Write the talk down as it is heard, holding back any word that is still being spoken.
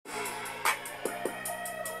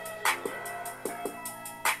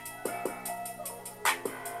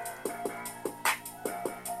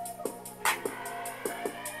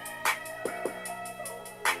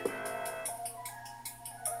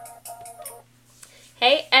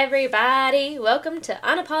Hey everybody, welcome to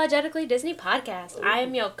Unapologetically Disney Podcast. I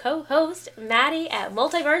am your co-host, Maddie at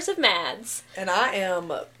Multiverse of Mads. And I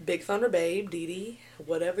am Big Thunder Babe, Dee Dee,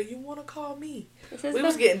 whatever you want to call me. We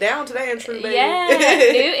was the getting down to the intro, baby. Yeah,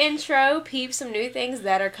 new intro, peep some new things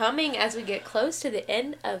that are coming as we get close to the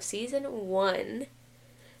end of season 1.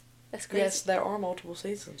 That's crazy. Yes, there are multiple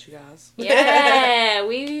seasons, you guys. Yeah,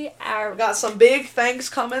 we are... We got some big things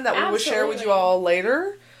coming that we will share with Absolutely. you all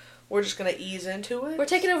later. We're just going to ease into it. We're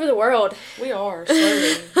taking over the world. We are,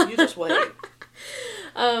 slowly. You just wait.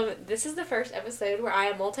 This is the first episode where I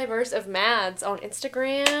am Multiverse of Mads on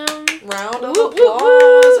Instagram. Round of Woo, applause.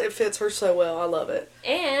 woo, woo. It fits her so well. I love it.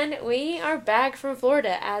 And we are back from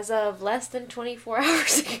Florida as of less than 24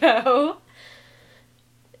 hours ago.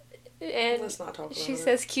 And Let's not talk about she it.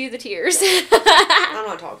 says, cue the tears. I'm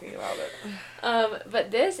not talking about it.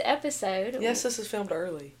 But this episode... Yes, this is filmed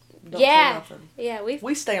early. Don't Yeah. say nothing. Yeah,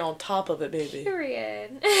 We stay on top of it, baby.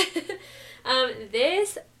 Period.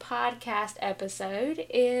 This podcast episode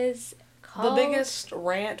is called... The biggest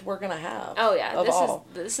rant we're going to have. Oh, yeah. Of all.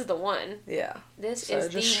 This is the one. Yeah. This So is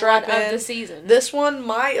just the strap one of in. the season. This one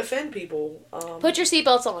might offend people. Put your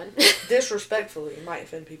seatbelts on. Disrespectfully. It might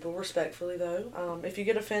offend people. Respectfully, though. If you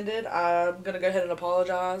get offended, I'm going to go ahead and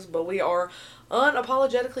apologize. But we are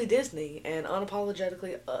unapologetically Disney and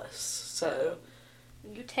unapologetically us. So...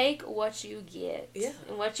 You take what you get. Yeah.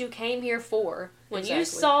 And what you came here for. When you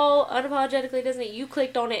Exactly. saw Unapologetically Disney, you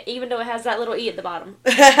clicked on it even though it has that little E at the bottom.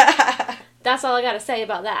 But That's all I gotta say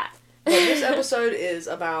about that. this episode is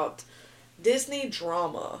about Disney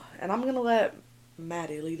drama. And I'm going to let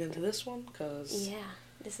Maddie lead into this one. Because, Yeah.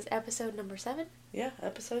 This is episode number 7. yeah,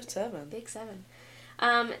 episode 7. Big 7.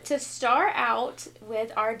 To start out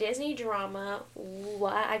with our Disney drama,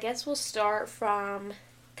 I guess we'll start from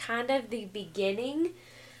kind of the beginning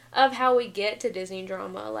of how we get to Disney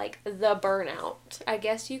drama, like the burnout, I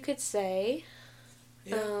guess you could say.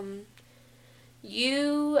 Yeah.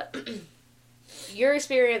 Your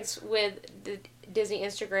experience with the Disney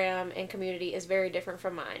Instagram and community is very different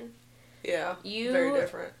from mine. Yeah. You Very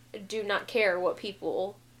different. do not care what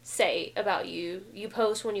people say about you. You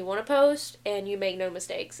post when you want to post, and you make no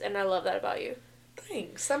mistakes, and I love that about you.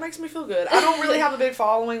 Thanks. That makes me feel good. I don't really have a big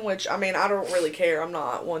following, which, I mean, I don't really care. I'm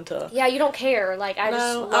not one to... Yeah, you don't care. Like, I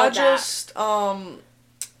just No, love I that. just,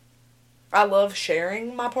 I love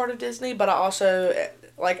sharing my part of Disney, but I also,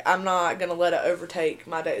 like, I'm not going to let it overtake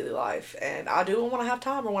my daily life. And I do it when I have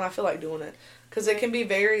time or when I feel like doing it. Because it can be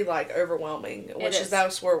very, like, overwhelming, which is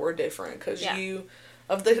that's where we're different. Because Yeah.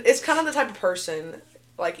 it's kind of the type of person,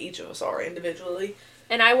 like, each of us are individually.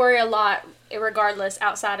 And I worry a lot, regardless,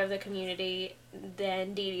 outside of the community,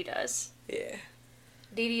 than Dee Dee does. Yeah.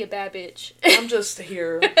 Dee Dee a bad bitch. I'm just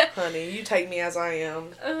here, honey. You take me as I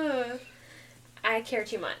am. I care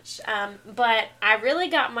too much. But I really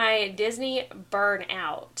got my Disney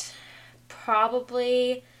burnout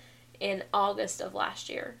probably in August of last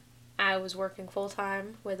year. I was working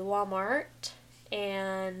full-time with Walmart,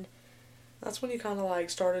 and... That's when you kind of, like,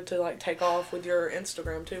 started to, like, take off with your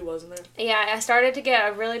Instagram, too, wasn't it? Yeah, I started to get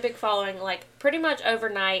a really big following, like, pretty much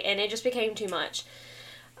overnight, and it just became too much.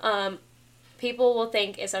 People will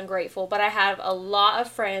think it's ungrateful, but I have a lot of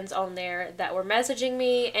friends on there that were messaging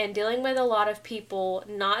me, and dealing with a lot of people,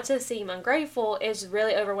 not to seem ungrateful, is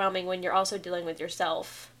really overwhelming when you're also dealing with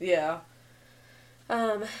yourself. Yeah.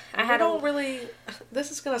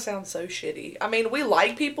 This is going to sound so shitty. I mean, we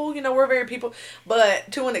like people, we're very people, but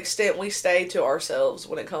to an extent we stay to ourselves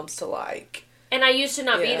when it comes to, like... And I used to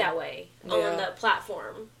not be Yeah. that way on Yeah. the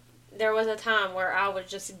platform. There was a time where I would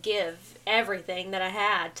just give everything that I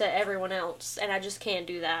had to everyone else, and I just can't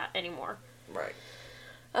do that anymore. Right.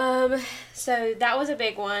 So that was a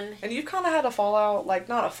big one. And you've kind of had a fallout, like,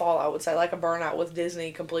 not a fallout, I would say, like a burnout with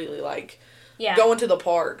Disney completely, like, Yeah. going to the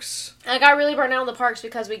parks. I got really burnt out in the parks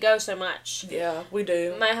because we go so much. Yeah, we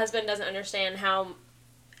do. My husband doesn't understand how...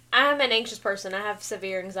 I'm an anxious person. I have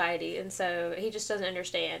severe anxiety, and so he just doesn't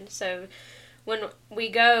understand. So when we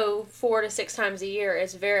go 4 to 6 times a year,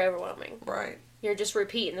 it's very overwhelming. Right. You're just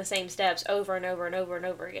repeating the same steps over and over and over and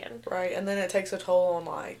over again. Right, and then it takes a toll on,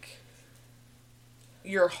 like,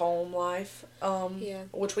 your home life, Yeah.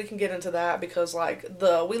 which we can get into that because, like,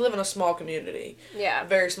 we live in a small community. Yeah. A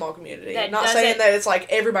very small community. That Not saying that it's like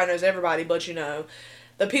everybody knows everybody, but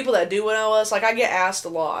the people that do know us, like, I get asked a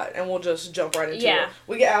lot, and we'll just jump right into it.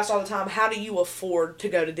 We get asked all the time, how do you afford to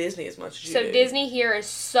go to Disney as much as you do? So Disney here is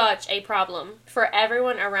such a problem for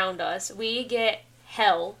everyone around us. We get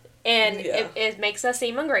hell, and it makes us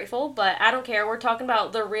seem ungrateful, but I don't care. We're talking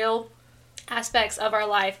about the real aspects of our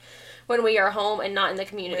life when we are home and not in the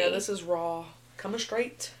community. Yeah, this is raw. Coming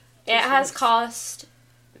straight. It has cost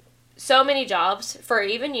so many jobs for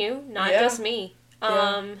even you, not just me.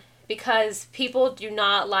 Because people do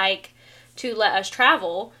not like to let us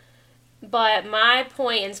travel. But my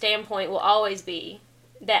point and standpoint will always be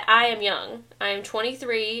that I am young. I am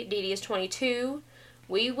 23. Dee Dee is 22.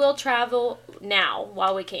 We will travel now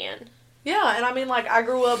while we can. Yeah, and I mean, like, I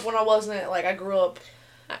grew up when I wasn't, like, I grew up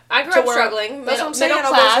struggling. Middle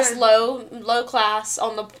class, low class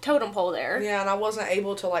on the totem pole there. Yeah, and I wasn't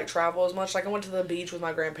able to, like, travel as much. Like, I went to the beach with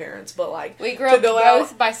my grandparents, but, like, we grew up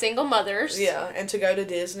both by single mothers. Yeah, and to go to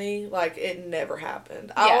Disney, like, it never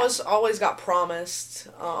happened. Yeah. I always got promised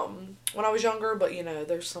when I was younger, but, you know,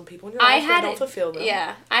 there's some people in your life that don't fulfill them.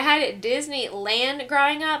 Yeah, I had Disneyland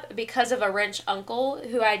growing up because of a rich uncle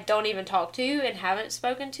who I don't even talk to and haven't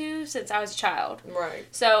spoken to since I was a child. Right.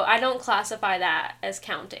 So I don't classify that as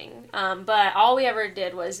counting. But all we ever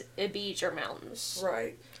did was a beach or mountains.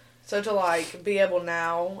 Right. So to, like, be able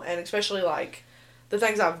now, and especially, like, the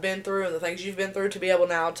things I've been through and the things you've been through, to be able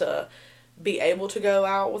now to be able to go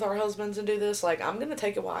out with our husbands and do this, like, I'm going to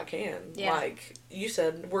take it while I can. Yeah. Like you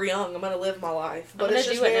said, we're young. I'm going to live my life. But it's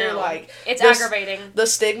just very, like... It's aggravating. The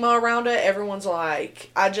stigma around it, everyone's like,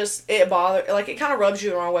 it bothers... Like, it kind of rubs you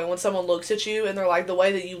the wrong way when someone looks at you and they're like, the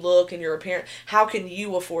way that you look and your appearance, how can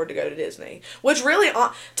you afford to go to Disney? Which really,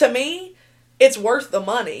 to me, it's worth the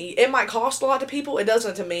money. It might cost a lot to people. It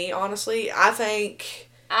doesn't to me, honestly. I think...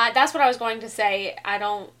 that's what I was going to say. I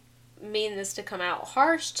don't mean this to come out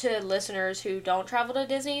harsh to listeners who don't travel to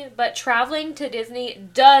Disney, but traveling to Disney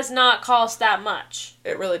does not cost that much.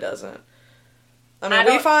 It really doesn't. I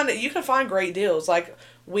mean, you can find great deals. Like,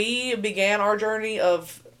 we began our journey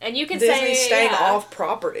of and you can Disney staying off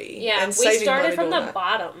property. Yeah, and we started from the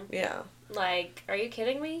bottom. Yeah. Like, are you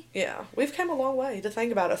kidding me? Yeah. We've come a long way to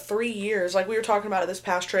think about it. 3 years. Like, we were talking about it this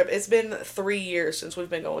past trip. It's been 3 years since we've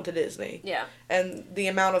been going to Disney. Yeah. And the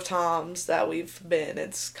amount of times that we've been,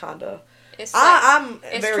 it's kind of... I'm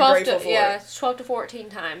very grateful for it. Yeah, it's 12 to 14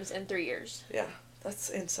 times in 3 years. Yeah. That's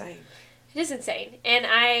insane. It is insane. And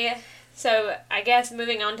so I guess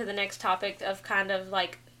moving on to the next topic of kind of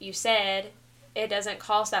like you said, it doesn't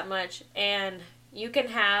cost that much and you can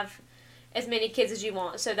have as many kids as you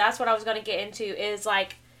want. So that's what I was going to get into is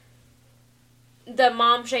like the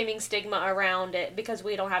mom shaming stigma around it because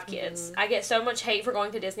we don't have kids. Mm-hmm. I get so much hate for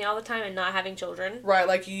going to Disney all the time and not having children. Right,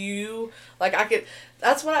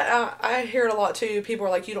 that's what I hear it a lot too. People are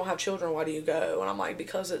like, you don't have children, why do you go? And I'm like,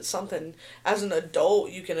 because it's something as an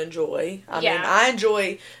adult you can enjoy. I mean, I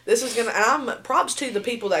enjoy, and I'm props to the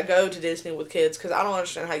people that go to Disney with kids because I don't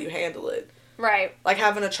understand how you handle it. Right. Like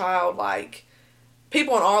having a child, like,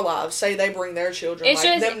 people in our lives say they bring their children. It's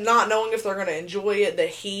like them not knowing if they're going to enjoy it, the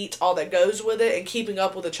heat, all that goes with it, and keeping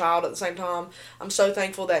up with a child at the same time. I'm so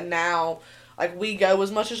thankful that now, like, we go as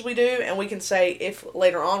much as we do, and we can say if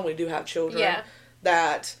later on we do have children,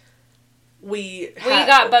 that we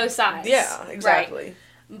got both sides. Yeah, exactly.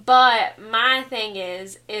 Right. But my thing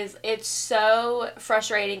is it's so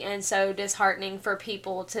frustrating and so disheartening for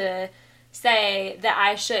people to say that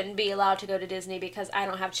I shouldn't be allowed to go to Disney because I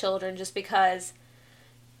don't have children just because...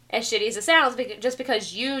 As shitty as it sounds, just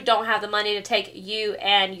because you don't have the money to take you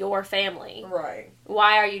and your family. Right.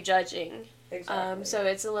 Why are you judging? Exactly. So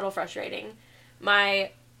it's a little frustrating.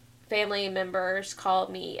 My family members call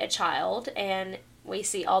me a child, and we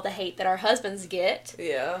see all the hate that our husbands get.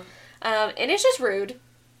 Yeah. And it's just rude.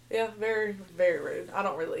 Yeah, very, very rude.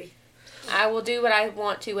 I will do what I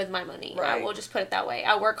want to with my money. Right. I will just put it that way.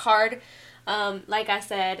 I work hard. Like I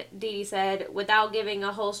said, Dee Dee said, without giving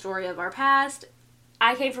a whole story of our past...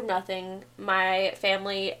 I came from nothing. My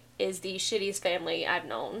family is the shittiest family I've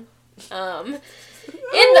known in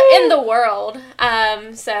the world.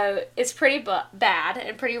 So it's pretty bad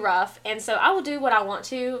and pretty rough. And so I will do what I want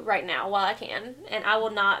to right now while I can. And I will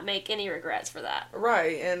not make any regrets for that.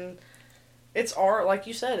 Right. And it's like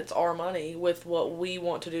you said, it's our money with what we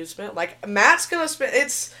want to do spend. Like, Matt's going to spend...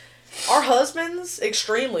 It's... Our husbands,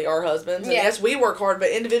 extremely our husbands, and yes, we work hard, but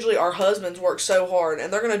individually our husbands work so hard,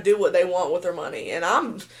 and they're going to do what they want with their money, and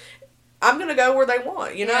I'm going to go where they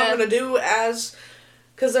want, you know, I'm going to do because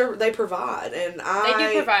they provide, and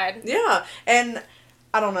they do provide. Yeah, and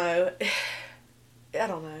I don't know,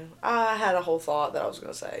 I had a whole thought that I was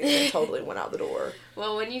going to say, and it totally went out the door.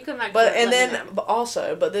 Well, when you come back but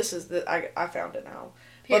this is, I found it now.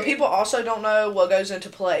 Period. But people also don't know what goes into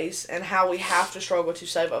place and how we have to struggle to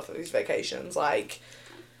save up for these vacations. Like,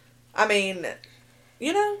 I mean,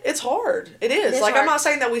 you know, it's hard. It is. Like, hard. I'm not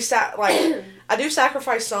saying that I do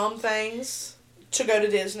sacrifice some things to go to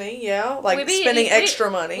Disney, yeah. Like, spending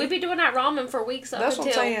extra money. We'd be doing that ramen for weeks That's what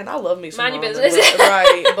I'm saying. I love me some mind ramen. Your business.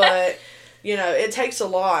 Right, but, you know, it takes a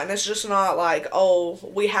lot. And it's just not like, oh,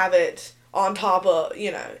 we have it on top of,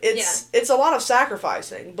 it's a lot of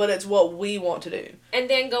sacrificing, but it's what we want to do. And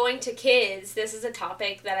then going to kids, this is a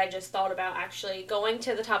topic that I just thought about, actually. Going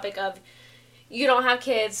to the topic of, you don't have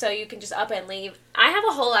kids, so you can just up and leave. I have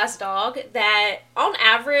a whole ass dog that, on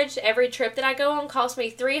average, every trip that I go on costs me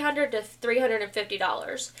 $300 to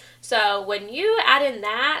 $350. So when you add in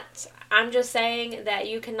that, I'm just saying that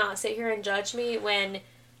you cannot sit here and judge me when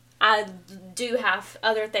I do have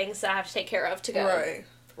other things that I have to take care of to go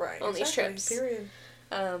right on these trips. Period.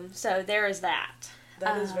 So there is that.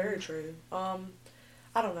 That is very true. I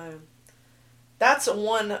don't know. That's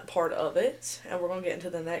one part of it, and we're going to get into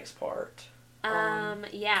the next part.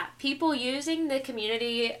 Yeah, people using the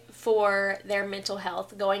community for their mental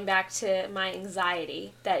health, going back to my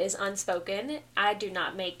anxiety that is unspoken. I do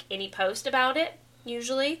not make any post about it,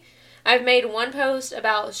 usually. I've made one post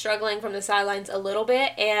about struggling from the sidelines a little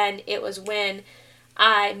bit, and it was when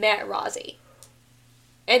I met Rozzy.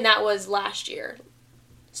 And that was last year.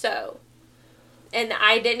 So, and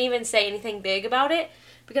I didn't even say anything big about it,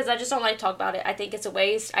 because I just don't like to talk about it. I think it's a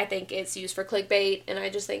waste. I think it's used for clickbait, and I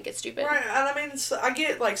just think it's stupid. Right, and I mean, I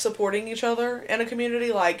get, like, supporting each other in a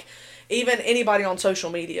community, like, even anybody on social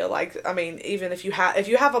media, like, I mean, even if you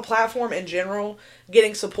have a platform in general,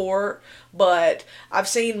 getting support, but I've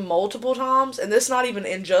seen multiple times, and this is not even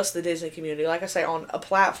in just the Disney community, like I say, on a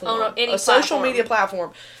platform, on any social media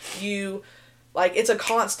platform, like, it's a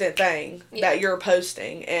constant thing that you're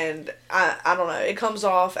posting, and I don't know, it comes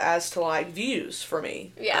off as to, like, views for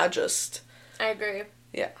me. Yeah. I agree.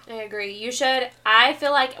 Yeah. I agree. I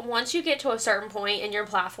feel like once you get to a certain point in your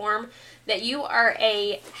platform that you are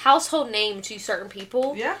a household name to certain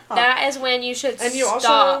people, that is when you should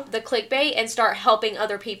stop the clickbait and start helping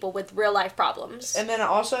other people with real life problems. And then it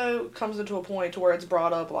also comes into a point to where it's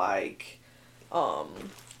brought up, like,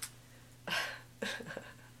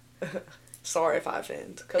 sorry if I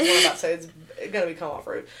offend, because what I'm about to say is going to come off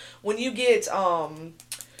rude. When you get,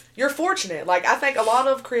 you're fortunate. Like, I think a lot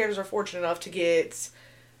of creators are fortunate enough to get,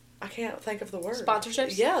 I can't think of the word.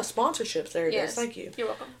 Sponsorships? Yeah, sponsorships. There it is. Thank you.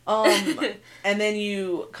 You're welcome. And then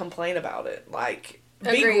you complain about it. Like,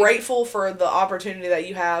 be grateful for the opportunity that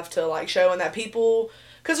you have to, like, showing that people...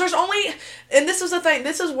 Because there's only... And this is the thing.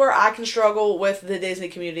 This is where I can struggle with the Disney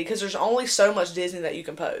community. Because there's only so much Disney that you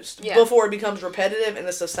can post. Yeah. Before it becomes repetitive and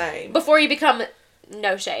it's the same. Before you become...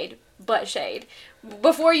 No shade, but shade.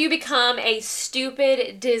 Before you become a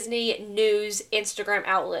stupid Disney news Instagram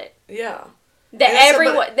outlet. Yeah.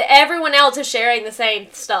 Everyone else is sharing the same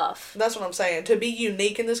stuff. That's what I'm saying. To be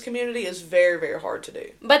unique in this community is very, very hard to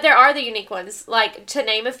do. But there are the unique ones. Like, to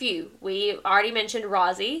name a few, we already mentioned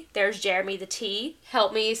Rozzy. There's Jeremy the T.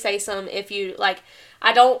 Help me say some if you, like,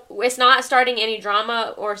 it's not starting any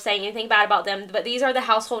drama or saying anything bad about them, but these are the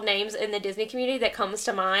household names in the Disney community that comes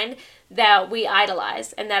to mind that we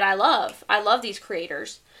idolize and that I love. I love these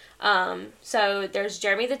creators. So there's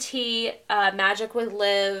Jeremy the T, Magic with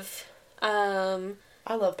Liv. I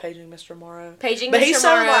love Paging Mr. Morrow. But he's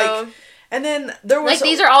so, like, and then there was... Like,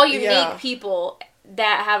 these are all unique people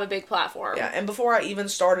that have a big platform. Yeah, and before I even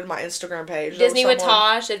started my Instagram page... Disney with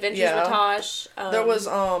Tosh, Adventures with Tosh. There was,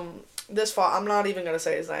 this fall, I'm not even going to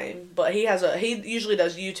say his name, but he usually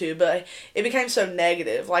does YouTube, but it became so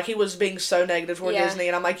negative. Like, he was being so negative toward Disney,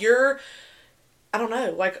 and I'm like, I don't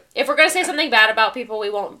know, like... If we're going to say something bad about people, we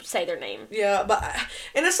won't say their name. Yeah, but...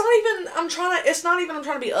 And it's not even... I'm trying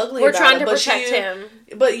to be ugly We're about trying it, to protect him.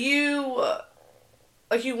 But you...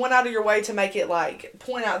 like, you went out of your way to make it, like,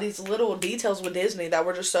 point out these little details with Disney that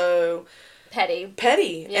were just so...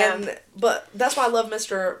 Petty. Yeah. But that's why I love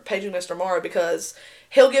Paging Mr. Morrow, because...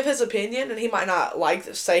 He'll give his opinion, and he might not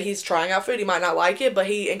say he's trying out food, he might not like it, but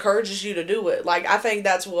he encourages you to do it. Like, I think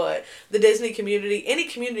that's what the Disney community, any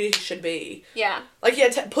community should be. Yeah. Like,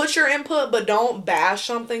 put your input, but don't bash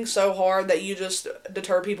something so hard that you just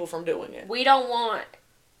deter people from doing it. We don't want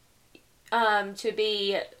to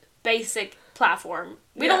be basic platform.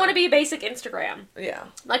 We don't want to be basic Instagram. Yeah.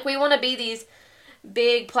 Like, we want to be these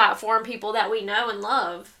big platform people that we know and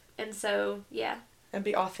love. And so, yeah. And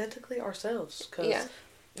be authentically ourselves.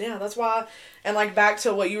 Yeah, that's why. And, like, back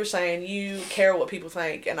to what you were saying, you care what people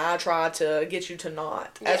think, and I try to get you to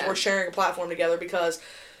not, as we're sharing a platform together, because,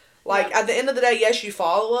 like, at the end of the day, yes, you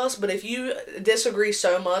follow us, but if you disagree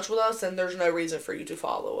so much with us, then there's no reason for you to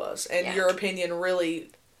follow us. And your opinion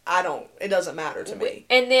really, it doesn't matter to me.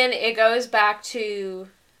 And then it goes back to,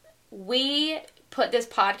 we put this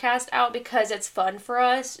podcast out because it's fun for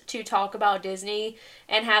us to talk about Disney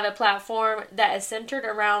and have a platform that is centered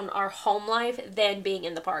around our home life than being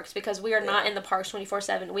in the parks, because we are not in the parks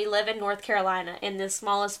 24/7. We live in North Carolina in the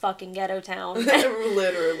smallest fucking ghetto town.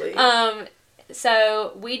 Literally.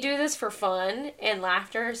 So we do this for fun and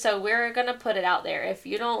laughter, so we're going to put it out there. If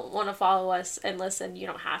you don't want to follow us and listen, you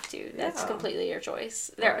don't have to. That's completely your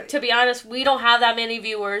choice. Right. To be honest, we don't have that many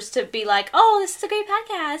viewers to be like, oh, this is a great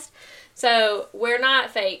podcast. So we're not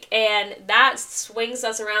fake. And that swings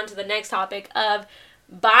us around to the next topic of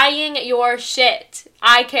buying your shit.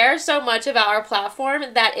 I care so much about our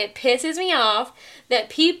platform that it pisses me off that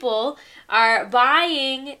people are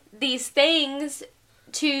buying these things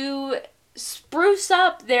to spruce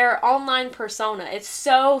up their online persona. It's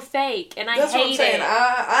so fake, and I hate it. That's what I'm saying.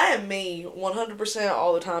 I am me 100%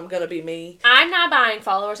 all the time. Gonna be me. I'm not buying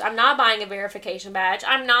followers. I'm not buying a verification badge.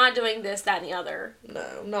 I'm not doing this, that, and the other. No,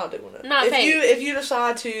 I'm not doing it. Not fake. If you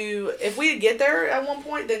decide to, if we get there at one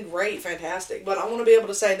point, then great, fantastic. But I want to be able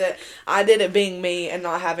to say that I did it being me and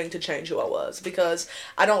not having to change who I was, because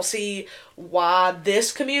I don't see why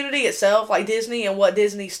this community itself, like Disney and what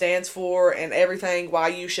Disney stands for and everything, why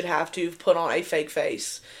you should have to put on a fake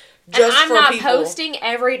face. Just and I'm not posting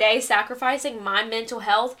every day, sacrificing my mental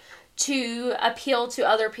health to appeal to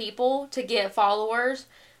other people, to get followers,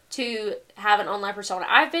 to have an online persona.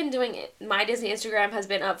 I've been doing it. My Disney Instagram has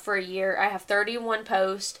been up for a year. I have 31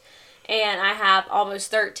 posts, and I have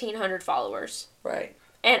almost 1,300 followers. Right.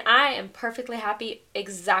 And I am perfectly happy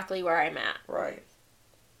exactly where I'm at. Right.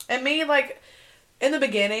 And me, like, in the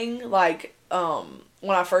beginning, like,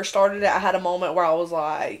 when I first started it, I had a moment where I was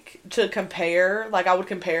like, to compare, like, I would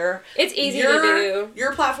compare. It's easy to do.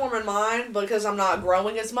 Your platform and mine, because I'm not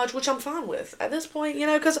growing as much, which I'm fine with at this point, you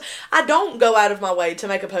know, because I don't go out of my way to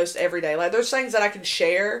make a post every day. Like, there's things that I can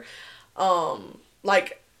share,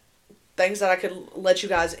 like, things that I could let you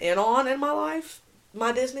guys in on in my life,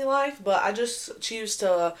 my Disney life, but I just choose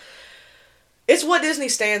to. It's what Disney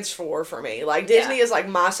stands for me. Like, Disney is, like,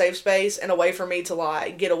 my safe space and a way for me to,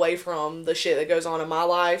 like, get away from the shit that goes on in my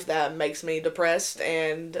life that makes me depressed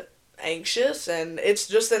and anxious. And it's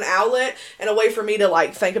just an outlet and a way for me to,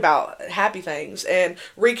 like, think about happy things and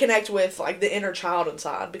reconnect with, like, the inner child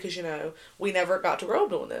inside. Because, you know, we never got to grow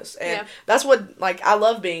up doing this. And that's what, like, I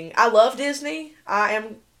love Disney. I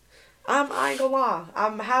ain't gonna lie.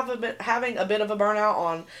 I'm having a bit of a burnout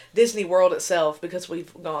on Disney World itself because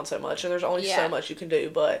we've gone so much and there's only so much you can do.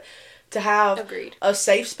 But to have a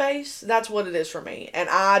safe space, that's what it is for me. And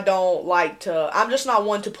I don't like to, I'm just not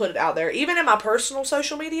one to put it out there. Even in my personal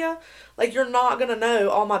social media, like, you're not gonna know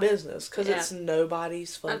all my business because it's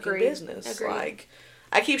nobody's fucking business. Like,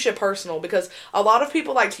 I keep shit personal because a lot of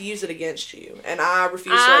people like to use it against you, and I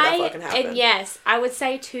refuse to let that fucking happen. And yes, I would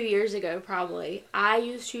say 2 years ago probably, I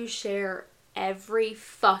used to share every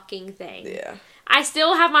fucking thing. Yeah. I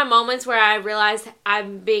still have my moments where I realize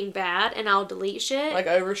I'm being bad and I'll delete shit. Like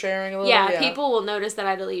oversharing a little? Yeah, people will notice that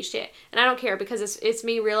I delete shit. And I don't care because it's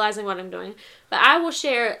me realizing what I'm doing. But I will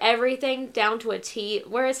share everything down to a T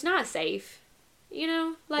where it's not safe. You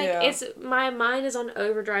know? Like, it's, my mind is on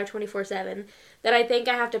overdrive 24/7. That I think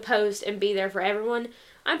I have to post and be there for everyone.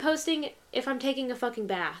 I'm posting if I'm taking a fucking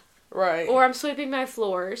bath. Right. Or I'm sweeping my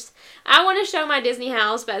floors. I want to show my Disney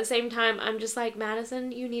house, but at the same time, I'm just like,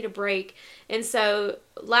 Madison, you need a break. And so,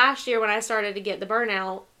 last year when I started to get the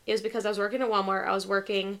burnout, it was because I was working at Walmart. I was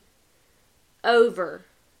working over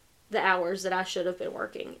the hours that I should have been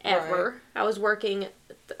working, ever. Right. I was working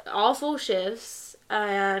awful shifts,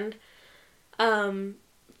 and,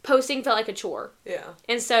 posting felt like a chore. Yeah.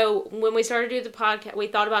 And so when we started to do the podcast, we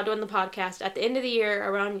thought about doing the podcast at the end of the year,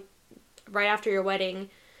 around right after your wedding.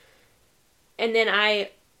 And then I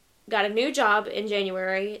got a new job in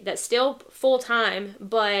January that's still full-time,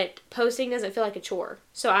 but posting doesn't feel like a chore.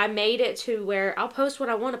 So I made it to where I'll post what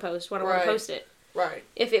I want to post when I want to post it. Right.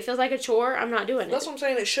 If it feels like a chore, I'm not doing it. That's what I'm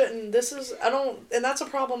saying. It shouldn't. And that's a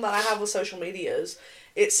problem that I have with social media is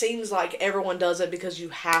it seems like everyone does it because you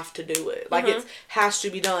have to do it. Like, it has to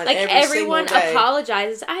be done like every everyone single day.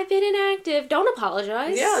 Apologizes. I've been inactive. Don't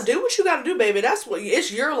apologize. Yeah, do what you gotta do, baby.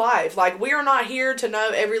 It's your life. Like, we are not here to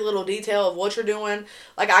know every little detail of what you're doing.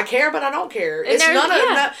 Like, I care, but I don't care. And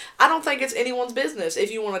I don't think it's anyone's business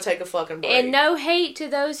if you want to take a fucking break. And no hate to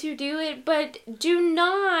those who do it, but do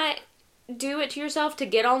not do it to yourself to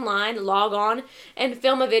get online, log on, and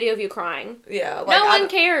film a video of you crying. Yeah. Like, no one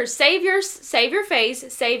cares. Save your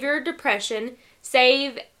face, save your depression,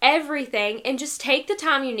 save everything, and just take the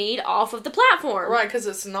time you need off of the platform. Right, because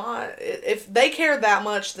it's not, if they care that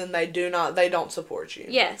much, then they don't support you.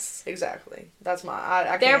 Yes. Exactly. That's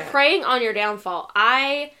I They're can't. preying on your downfall.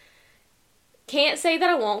 I can't say that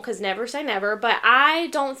I won't, because never say never, but I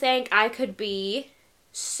don't think I could be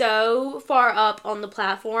so far up on the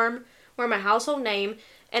platform or my household name,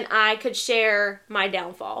 and I could share my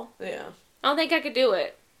downfall. Yeah. I don't think I could do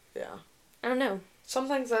it. Yeah. I don't know. Some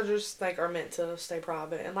things I just think are meant to stay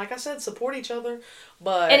private. And like I said, support each other.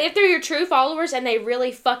 But and if they're your true followers and they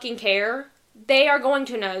really fucking care, they are going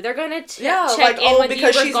to know. They're going to check in with you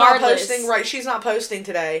regardless. She's not posting, right, she's not posting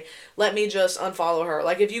today, let me just unfollow her.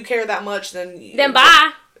 Like, if you care that much, then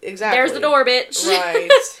bye. Exactly. There's the door, bitch. Right.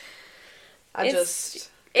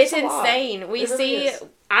 It's insane.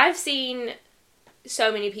 I've seen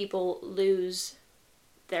so many people lose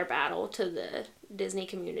their battle to the Disney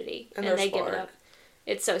community. And they give it up.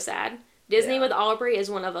 It's so sad. Disney with Aubrey is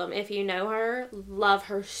one of them. If you know her, love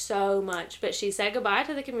her so much. But she said goodbye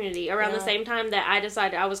to the community around the same time that I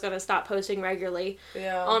decided I was going to stop posting regularly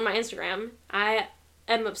on my Instagram. I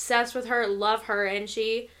am obsessed with her, love her, and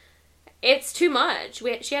it's too much.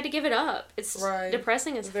 She had to give it up. It's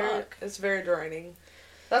depressing as fuck. It's very draining.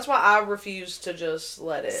 That's why I refuse to just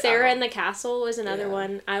let it. Sarah in the Castle is another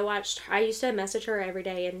one. I used to message her every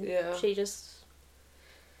day, and she just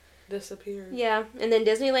disappeared. Yeah, and then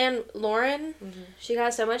Disneyland Lauren, she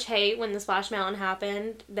got so much hate when the Splash Mountain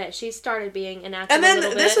happened that she started being inactive. And then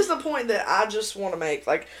this is the point that I just want to make.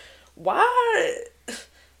 Like, why?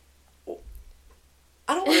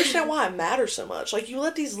 I don't understand why it matters so much. Like, you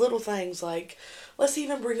let these little things, like, let's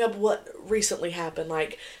even bring up what recently happened,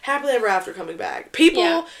 like Happily Ever After coming back.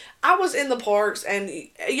 People, I was in the parks, and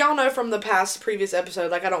y'all know from the previous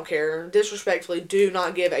episode, like, I don't care. Disrespectfully, do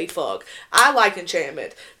not give a fuck. I like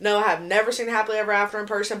Enchantment. No, I have never seen Happily Ever After in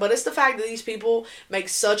person, but it's the fact that these people make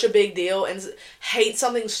such a big deal and hate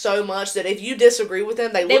something so much that if you disagree with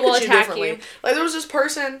them, they look at you differently. Like, there was this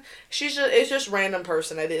person, it's just random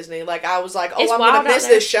person at Disney. Like, I was like, oh, I'm going to miss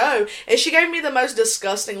this show. And she gave me the most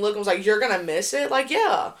disgusting look and was like, you're going to miss it? Like,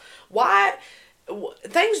 yeah. Why?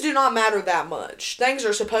 Things do not matter that much. Things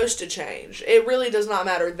are supposed to change. It really does not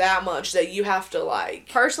matter that much that you have to, like,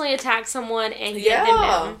 personally attack someone and get them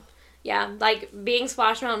down. Yeah, like, being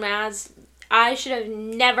Splash Mountain Mads, I should have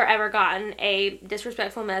never ever gotten a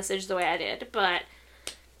disrespectful message the way I did, but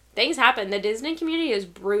things happen. The Disney community is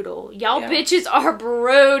brutal. Y'all bitches are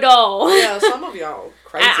brutal. Yeah, some of y'all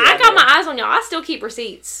crazy. I got my eyes on y'all. I still keep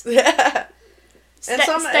receipts. Yeah.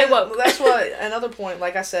 Stay woke. That's what, another point,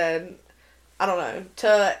 like I said, I don't know,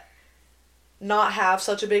 to not have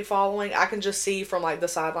such a big following, I can just see from, like, the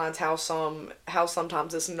sidelines how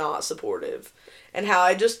sometimes it's not supportive. And how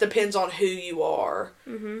it just depends on who you are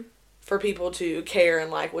for people to care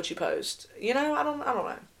and like what you post. You know, I don't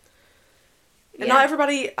know. And not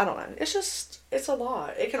everybody, I don't know. It's a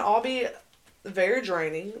lot. It can all be very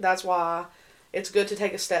draining. That's why it's good to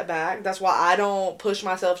take a step back. That's why I don't push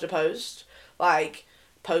myself to post. Like,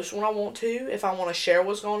 post when I want to, if I want to share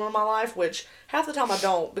what's going on in my life, which half the time I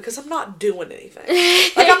don't, because I'm not doing anything.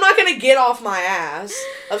 Like, I'm not going to get off my ass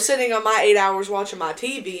of sitting on my 8 hours watching my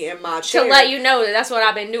TV in my chair. To let you know that that's what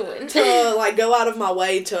I've been doing. To, like, go out of my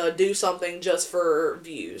way to do something just for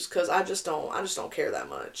views, because I just don't care that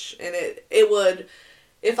much. And it would,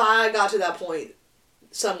 if I got to that point,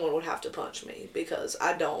 someone would have to punch me, because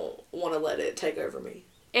I don't want to let it take over me.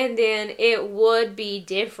 And then it would be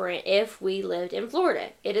different if we lived in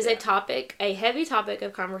Florida. It is a heavy topic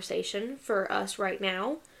of conversation for us right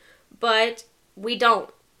now, but we don't.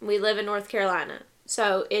 We live in North Carolina.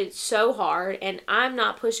 So it's so hard, and I'm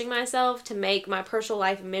not pushing myself to make my personal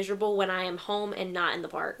life miserable when I am home and not in the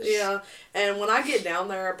parks. Yeah, and when I get down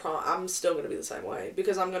there, I'm still going to be the same way,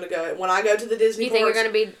 because I'm going to go, when I go to the Disney parks... You think you're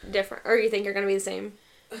going to be different, or you think you're going to be the same?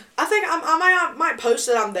 I think I might post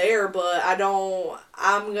that I'm there, but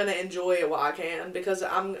I'm going to enjoy it while I can, because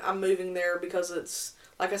I'm moving there because it's,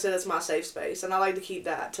 like I said, it's my safe space, and I like to keep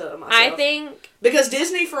that to myself. I think... Because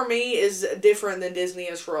Disney for me is different than Disney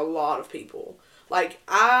is for a lot of people. Like,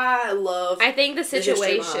 I think the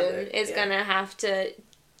situation is going to have to,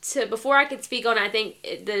 before I can speak on it, I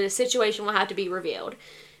think the situation will have to be revealed.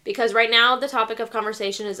 Because right now, the topic of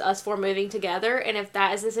conversation is us four moving together, and if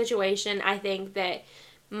that is the situation, I think that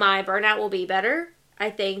my burnout will be better. I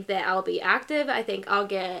think that I'll be active. I think I'll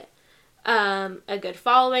get a good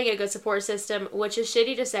following, a good support system, which is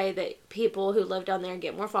shitty to say that people who live down there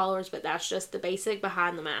get more followers, but that's just the basic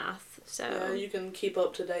behind the math. So yeah, you can keep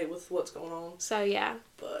up to date with what's going on. So yeah.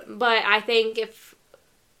 But I think if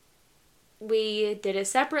we did it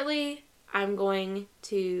separately, I'm going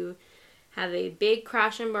to have a big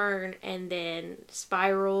crash and burn and then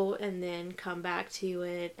spiral and then come back to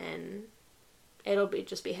it, and it'll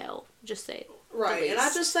just be hell. Just say it. Right, and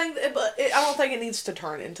I just think, I don't think it needs to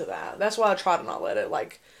turn into that. That's why I try to not let it,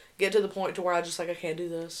 like, get to the point to where I just, like, I can't do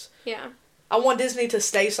this. Yeah. I want Disney to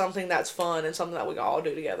stay something that's fun and something that we can all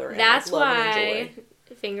do together and that's love why, and enjoy.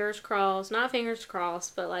 Not fingers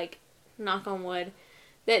crossed, but, like, knock on wood,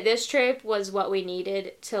 that this trip was what we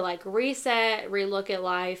needed to, like, reset, relook at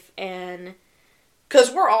life, and Because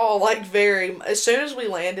we're all, like, as soon as we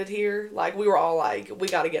landed here, like, we were all like, we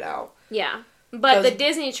got to get out. Yeah. But the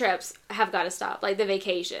Disney trips have got to stop. Like, the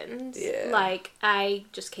vacations. Yeah. Like, I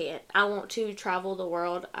just can't. I want to travel the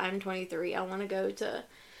world. I'm 23. I want to go to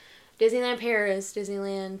Disneyland Paris,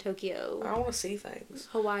 Disneyland Tokyo. I want to see things.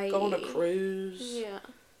 Hawaii. Go on a cruise. Yeah.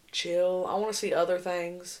 Chill. I want to see other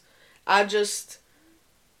things. I just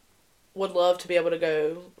would love to be able to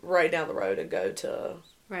go right down the road and go to...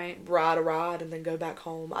 Right. Ride a ride and then go back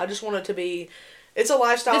home. I just want it to be... It's a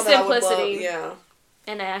lifestyle the that simplicity. I would love. Yeah.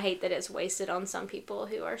 And I hate that it's wasted on some people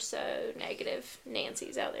who are so negative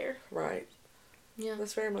Nancy's out there. Right. Yeah.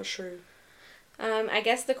 That's very much true. I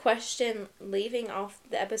guess the question leaving off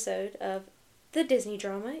the episode of the Disney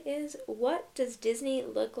drama is, what does Disney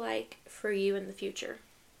look like for you in the future?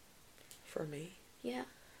 For me? Yeah.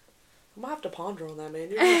 I'm gonna have to ponder on that, man.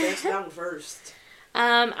 You're gonna answer that one first.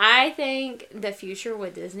 I think the future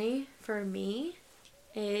with Disney, for me,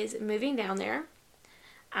 is moving down there.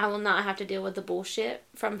 I will not have to deal with the bullshit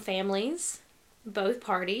from families, both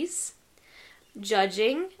parties,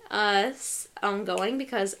 judging us ongoing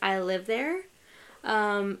because I live there.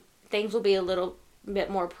 Things will be a little bit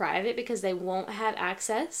more private because they won't have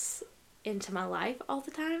access into my life all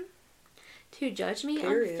the time to judge me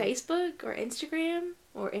on Facebook or Instagram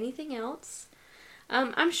or anything else.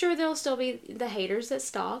 I'm sure there'll still be the haters that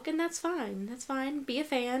stalk, and that's fine. That's fine. Be a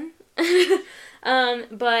fan.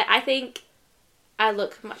 But I think I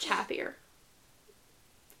look much happier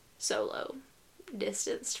solo,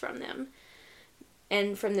 distanced from them,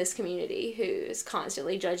 and from this community who is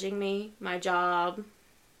constantly judging me, my job,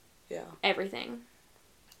 everything.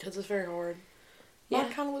 Because it's very hard. Yeah.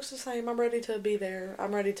 Mine kind of looks the same. I'm ready to be there.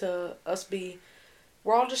 I'm ready to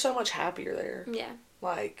we're all just so much happier there. Yeah.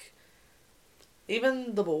 Like...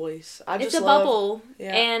 Even the boys. It's a bubble.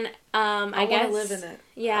 Yeah. And I guess... I want to live in it.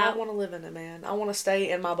 Yeah. I want to live in it, man. I want to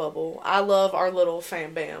stay in my bubble. I love our little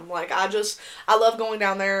fam bam. Like, I love going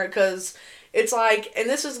down there because it's like... And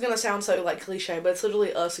this is going to sound so, like, cliche, but it's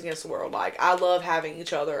literally us against the world. Like, I love having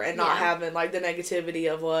each other and not having, like, the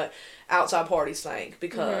negativity of what outside parties think.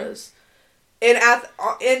 Because... And at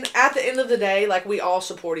the end of the day, like, we all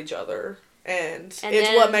support each other. And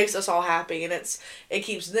it's what makes us all happy, and it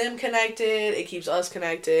keeps them connected, it keeps us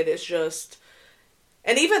connected. It's just,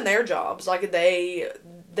 and even their jobs, like they've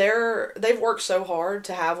worked so hard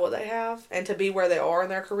to have what they have and to be where they are in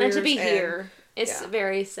their careers and to be here. It's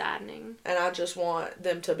very saddening. And I just want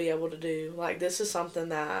them to be able to do, like, this is something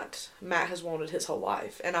that Matt has wanted his whole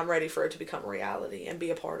life, and I'm ready for it to become a reality and be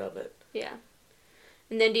a part of it. Yeah.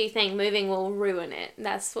 And then do you think moving will ruin it?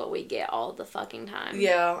 That's what we get all the fucking time.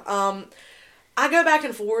 Yeah. I go back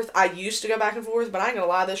and forth. I used to go back and forth, but I ain't gonna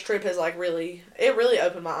lie, this trip has, like, really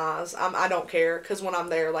opened my eyes. I don't care, because when I'm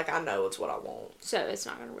there, like, I know it's what I want. So it's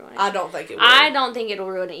not gonna ruin it? I don't think it will. I don't think it'll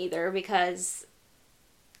ruin it either, because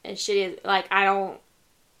like, I don't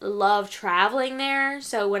love traveling there,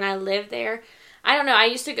 so when I live there, I don't know, I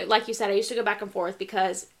used to go, like you said, I used to go back and forth,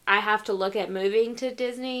 because I have to look at moving to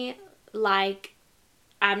Disney like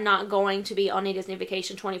I'm not going to be on a Disney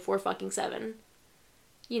vacation 24/7.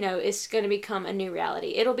 You know, it's going to become a new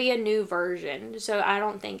reality. It'll be a new version, so I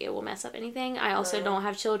don't think it will mess up anything. I also don't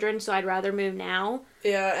have children, so I'd rather move now.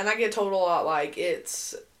 Yeah, and I get told a lot, like,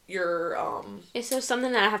 it's your, It's just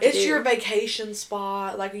something that I have to do. It's your vacation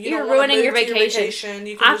spot. Like, you're ruining your vacation.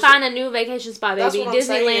 You can find a new vacation spot, baby.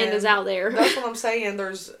 Disneyland is out there. That's what I'm saying.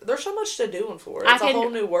 There's so much to do for it. It's a whole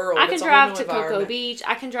new world. I can drive to Cocoa Beach.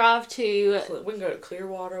 I can drive to... We can go to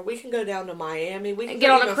Clearwater. We can go down to Miami. We can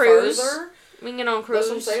get on a cruise. Further. We can get on a cruise. That's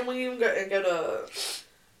what I'm saying. We can even go to...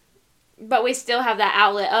 But we still have that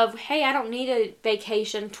outlet of, hey, I don't need a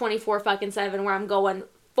vacation 24/7 where I'm going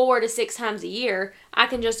 4 to 6 times a year. I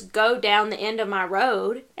can just go down the end of my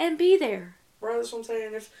road and be there. Right, that's what I'm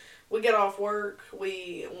saying. If we get off work,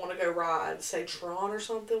 we want to go ride, say, Tron or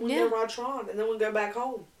something, we go ride Tron, and then we go back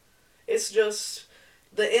home. It's just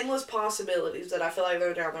the endless possibilities that I feel like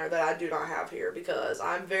they're down there that I do not have here, because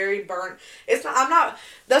I'm very burnt. I'm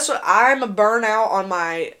a burnout on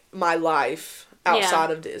my life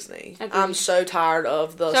outside of Disney. Agreed. I'm so tired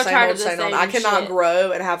of the same old. I cannot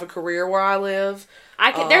grow and have a career where I live.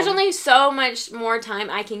 There's only so much more time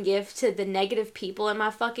I can give to the negative people in my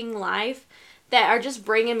fucking life that are just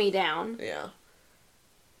bringing me down. Yeah.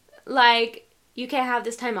 Like, you can't have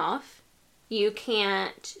this time off. You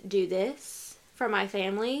can't do this for my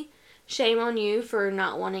family. Shame on you for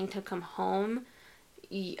not wanting to come home.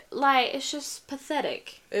 Like, it's just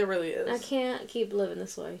pathetic. It really is. I can't keep living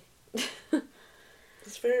this way.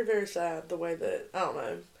 It's very, very sad the way that, I don't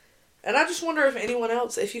know. And I just wonder if anyone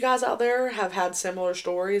else, if you guys out there have had similar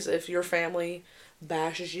stories, if your family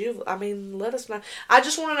bashes you, I mean, let us know. I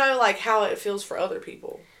just want to know, like, how it feels for other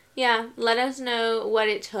people. Yeah, let us know what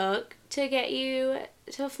it took to get you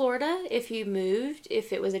to Florida, if you moved,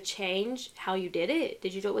 if it was a change, how you did it.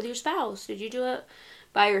 Did you do it with your spouse? Did you do it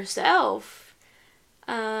by yourself? Just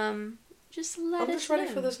let us know. I'm just ready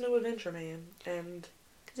for this new adventure, man. And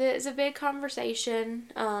because it's a big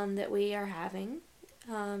conversation that we are having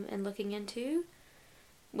and looking into.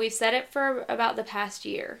 We've said it for about the past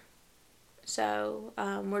year. So,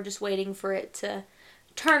 we're just waiting for it to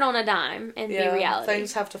turn on a dime and be reality.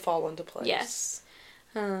 Things have to fall into place. Yes.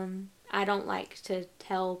 I don't like to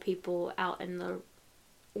tell people out in the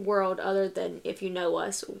world, other than if you know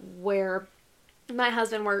us, where my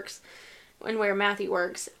husband works and where Matthew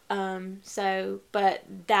works. But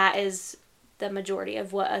that is the majority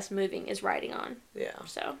of what us moving is riding on. Yeah.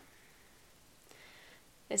 So,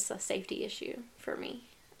 it's a safety issue for me.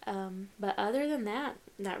 But other than that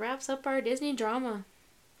wraps up our Disney drama.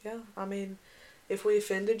 Yeah, I mean, if we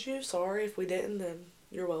offended you, sorry. If we didn't, then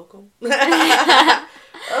you're welcome.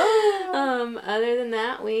 Other than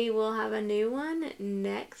that, we will have a new one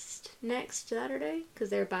next Saturday, because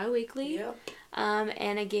they're bi-weekly. Yep.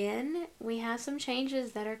 And again, we have some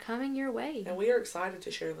changes that are coming your way. And we are excited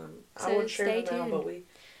to share them. So I wouldn't share them tuned. now, but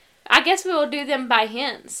I guess we will do them by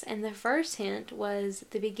hints. And the first hint was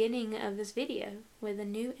the beginning of this video with a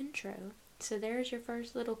new intro. So there's your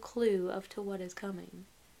first little clue of to what is coming.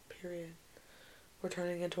 Period. We're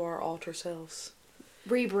turning into our alter selves.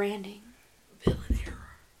 Rebranding.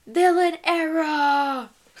 Villain era!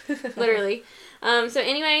 Literally. So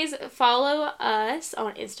anyways, follow us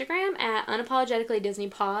on Instagram at Unapologetically Disney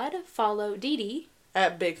Pod. Follow Dee Dee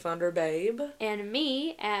at Big Thunder Babe. And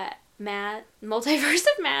me at Multiverse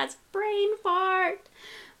of Mads. Brain fart.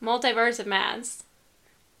 Multiverse of Mads.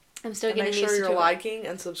 I'm still getting used to it. Make sure you're liking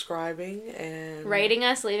and subscribing and rating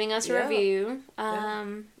us, leaving us a review.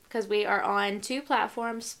 Because we are on 2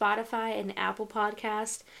 platforms, Spotify and Apple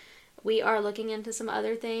Podcast. We are looking into some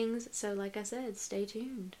other things, so like I said, stay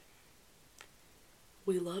tuned.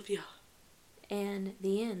 We love ya. And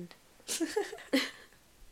the end.